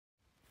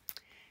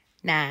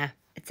Now,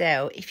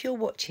 Adele, if you're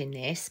watching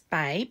this,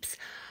 babes,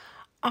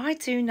 I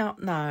do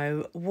not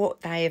know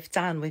what they have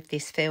done with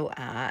this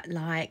filter.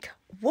 Like,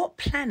 what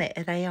planet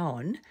are they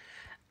on?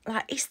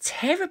 Like, it's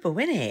terrible,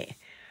 isn't it?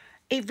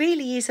 It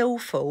really is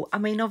awful. I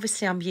mean,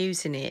 obviously, I'm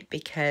using it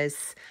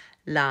because,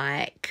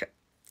 like,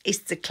 it's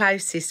the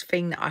closest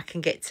thing that I can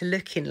get to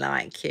looking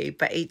like you,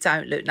 but it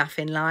don't look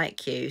nothing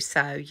like you.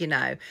 So, you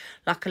know,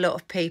 like a lot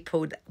of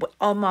people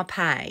on my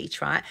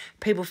page, right?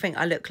 People think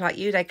I look like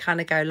you. They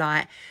kind of go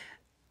like,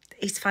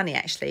 it's funny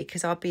actually,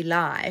 because I'll be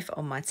live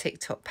on my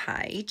TikTok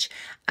page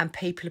and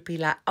people will be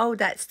like, oh,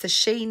 that's the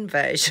Sheen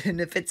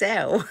version of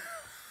Adele.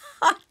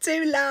 I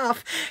do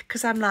laugh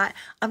because I'm like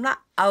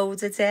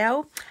old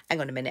Adele.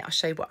 Hang on a minute, I'll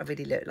show you what I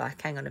really look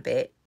like. Hang on a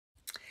bit.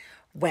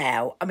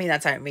 Well, I mean, I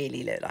don't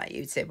really look like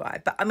you, do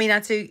I? But I mean, I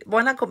do.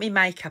 When I got my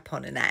makeup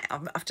on and that,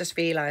 I've just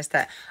realised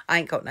that I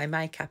ain't got no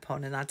makeup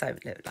on and I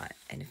don't look like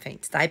anything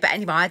today. But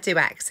anyway, I do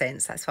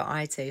accents. That's what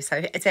I do.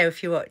 So, Adele,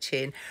 if you're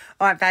watching,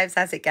 all right, babes,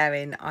 how's it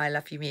going? I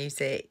love your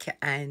music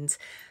and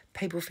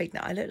people think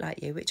that I look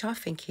like you, which I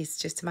think is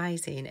just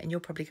amazing. And you're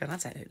probably going, I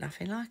don't look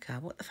nothing like her.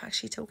 What the fuck's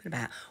she talking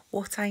about?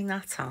 What a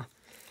nutter.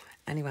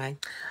 Anyway,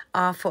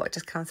 I thought I'd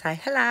just come and say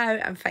hello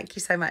and thank you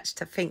so much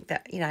to think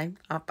that, you know,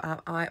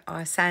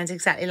 I sound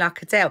exactly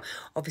like Adele.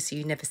 Obviously,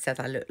 you never said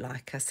I look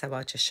like her, so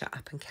I'll just shut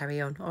up and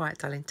carry on. All right,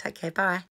 darling, take care, bye.